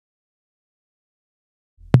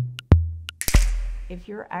If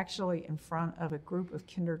you're actually in front of a group of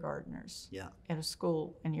kindergartners at a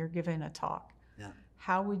school and you're giving a talk,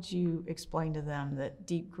 how would you explain to them that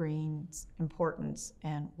DeepGreen's importance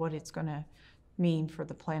and what it's going to mean for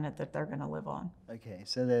the planet that they're going to live on? Okay,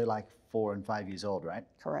 so they're like 4 and 5 years old, right?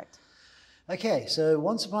 Correct. Okay, so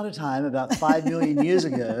once upon a time, about 5 million years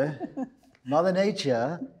ago, Mother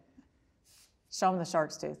Nature... Show them the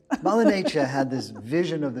shark's tooth. Mother Nature had this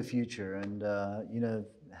vision of the future and,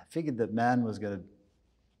 figured that man was going to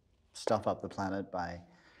stuff up the planet by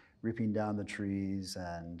ripping down the trees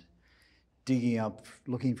and digging up,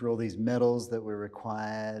 looking for all these metals that were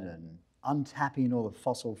required and untapping all the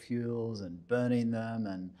fossil fuels and burning them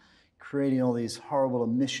and creating all these horrible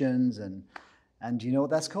emissions. And do you know what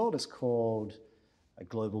that's called? It's called a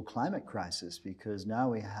global climate crisis, because now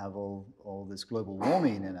we have all this global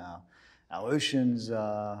warming and our oceans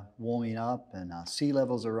are warming up and our sea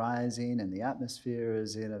levels are rising and the atmosphere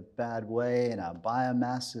is in a bad way and our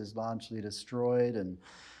biomass is largely destroyed and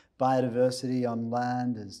biodiversity on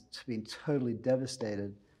land has been totally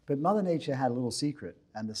devastated. But Mother Nature had a little secret,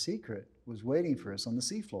 and the secret was waiting for us on the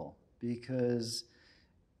seafloor, because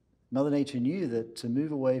Mother Nature knew that to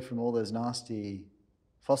move away from all those nasty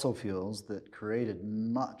fossil fuels that created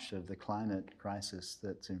much of the climate crisis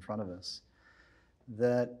that's in front of us,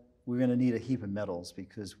 that we're going to need a heap of metals,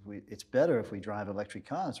 because it's better if we drive electric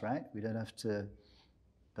cars, right? We don't have to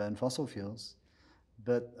burn fossil fuels.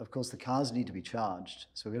 But of course the cars need to be charged.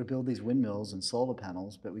 So we've got to build these windmills and solar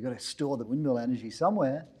panels, but we've got to store the windmill energy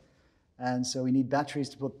somewhere. And so we need batteries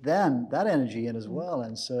to put that energy in as well.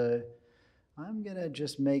 And so I'm going to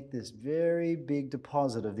just make this very big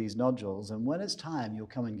deposit of these nodules. And when it's time, you'll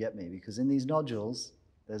come and get me, because in these nodules,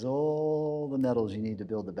 there's all the metals you need to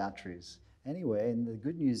build the batteries. Anyway, and the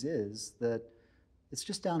good news is that it's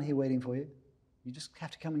just down here waiting for you. You just have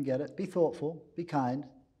to come and get it. Be thoughtful, be kind,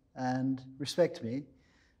 and respect me,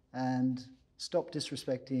 and stop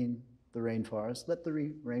disrespecting the rainforest. Let the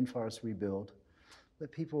rainforest rebuild.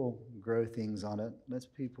 Let people grow things on it.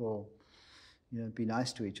 Let people, be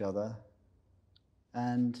nice to each other,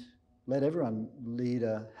 and let everyone lead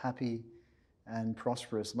a happy and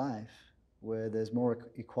prosperous life where there's more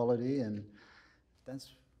equality. And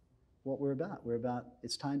that's what we're about. We're about,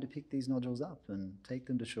 it's time to pick these nodules up and take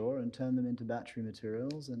them to shore and turn them into battery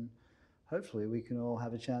materials, and hopefully we can all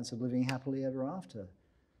have a chance of living happily ever after.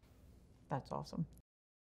 That's awesome.